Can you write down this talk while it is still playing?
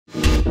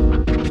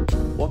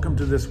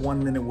Welcome to this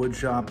 1 minute wood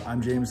shop.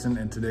 I'm Jameson,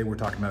 and today we're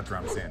talking about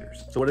drum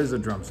sanders. So what is a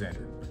drum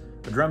sander?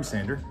 A drum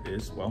sander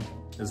is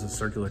a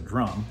circular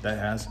drum that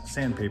has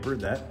sandpaper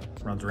that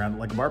runs around it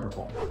like a barber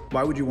pole.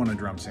 Why would you want a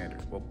drum sander?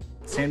 Well,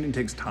 sanding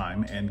takes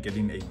time, and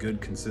getting a good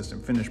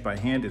consistent finish by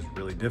hand is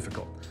really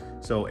difficult.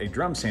 So a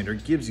drum sander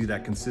gives you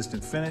that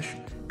consistent finish,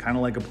 kind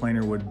of like a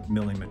planer wood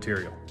milling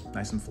material,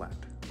 nice and flat.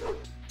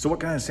 So what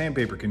kind of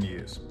sandpaper can you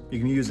use? You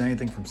can use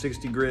anything from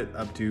 60 grit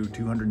up to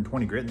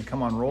 220 grit, and they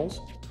come on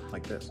rolls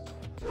like this.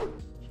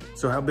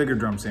 So how big are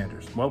drum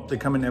sanders? Well, they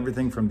come in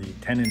everything from the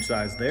 10-inch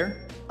size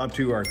there up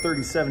to our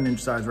 37-inch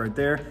size right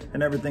there,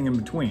 and everything in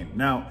between.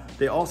 Now,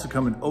 they also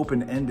come in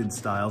open-ended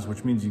styles,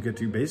 which means you get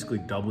to basically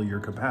double your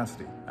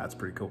capacity. That's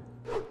pretty cool.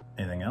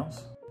 Anything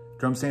else?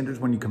 Drum sanders,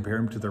 when you compare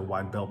them to their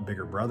wide belt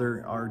bigger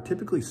brother, are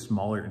typically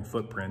smaller in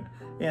footprint,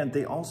 and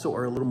they also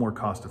are a little more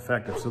cost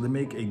effective, so they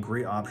make a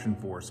great option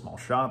for small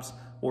shops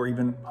or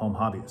even home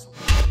hobbyists.